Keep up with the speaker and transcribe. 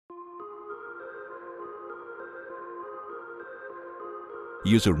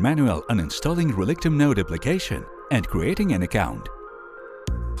User manual on installing Relictum Node application and creating an account.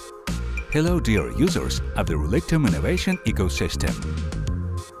 Hello dear users of the Relictum Innovation Ecosystem.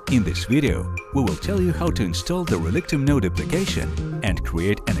 In this video, we will tell you how to install the Relictum Node application and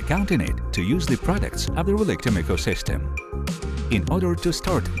create an account in it to use the products of the Relictum Ecosystem. In order to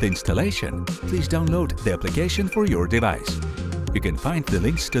start the installation, please download the application for your device. You can find the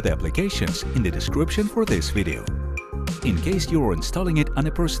links to the applications in the description for this video. In case you are installing it on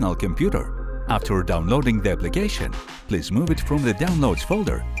a personal computer, after downloading the application, please move it from the Downloads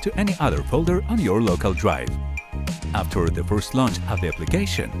folder to any other folder on your local drive. After the first launch of the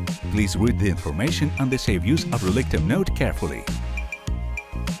application, please read the information on the safe use of Relictum Node carefully.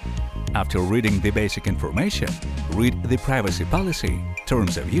 After reading the basic information, read the privacy policy,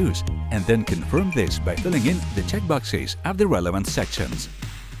 terms of use, and then confirm this by filling in the checkboxes of the relevant sections.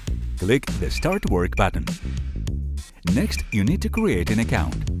 Click the Start Work button. Next, you need to create an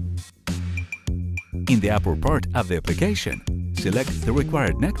account. In the upper part of the application, select the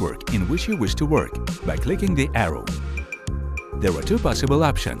required network in which you wish to work by clicking the arrow. There are two possible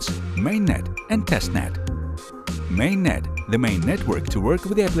options, mainnet and testnet. Mainnet, the main network to work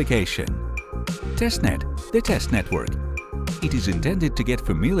with the application. Testnet, the test network. It is intended to get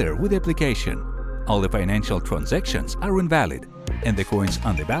familiar with the application. All the financial transactions are invalid, and the coins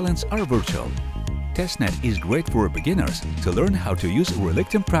on the balance are virtual. Testnet is great for beginners to learn how to use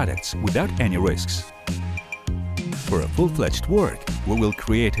Relictum products without any risks. For a full-fledged work, we will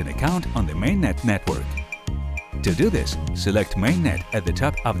create an account on the mainnet network. To do this, select mainnet at the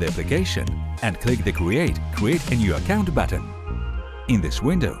top of the application and click the Create a new account button. In this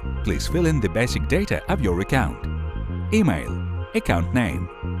window, please fill in the basic data of your account. Email, account name,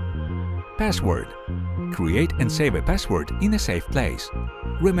 password. Create and save a password in a safe place.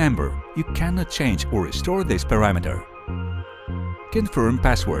 Remember, you cannot change or restore this parameter. Confirm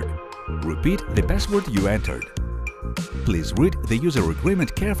password. Repeat the password you entered. Please read the user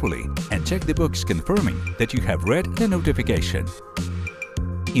agreement carefully and check the box confirming that you have read the notification.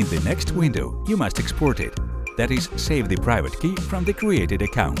 In the next window, you must export it, that is, save the private key from the created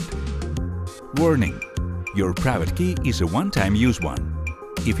account. Warning: your private key is a one-time use one.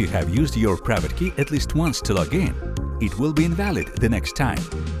 If you have used your private key at least once to log in, it will be invalid the next time,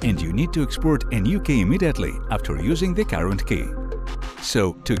 and you need to export a new key immediately after using the current key.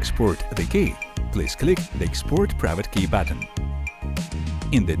 So, to export the key, please click the Export Private Key button.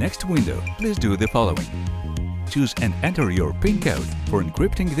 In the next window, please do the following. Choose and enter your PIN code for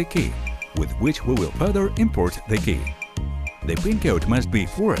encrypting the key, with which we will further import the key. The PIN code must be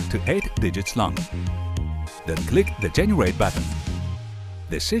 4 to 8 digits long. Then click the Generate button.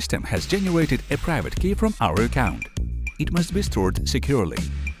 The system has generated a private key from our account. It must be stored securely.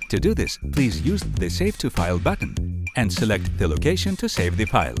 To do this, please use the Save to File button and select the location to save the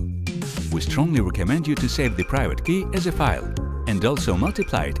file. We strongly recommend you to save the private key as a file and also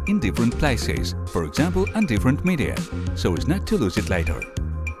multiply it in different places, for example on different media, so as not to lose it later.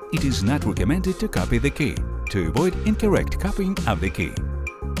 It is not recommended to copy the key, to avoid incorrect copying of the key.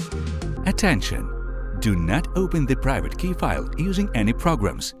 Attention! Do not open the private key file using any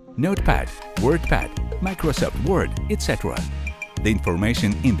programs, Notepad, WordPad, Microsoft Word, etc. The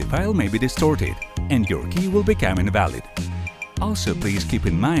information in the file may be distorted and your key will become invalid. Also, please keep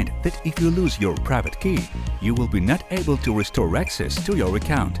in mind that if you lose your private key, you will be not able to restore access to your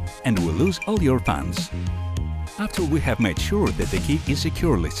account and will lose all your funds. After we have made sure that the key is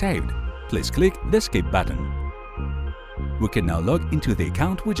securely saved, please click the Skip button. We can now log into the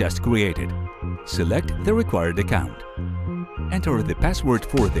account we just created. Select the required account. Enter the password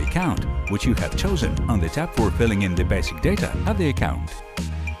for the account, which you have chosen on the tab for filling in the basic data of the account.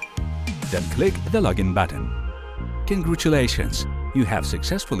 Then click the Login button. Congratulations! You have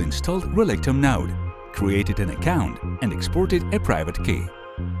successfully installed Relictum Node, created an account and exported a private key.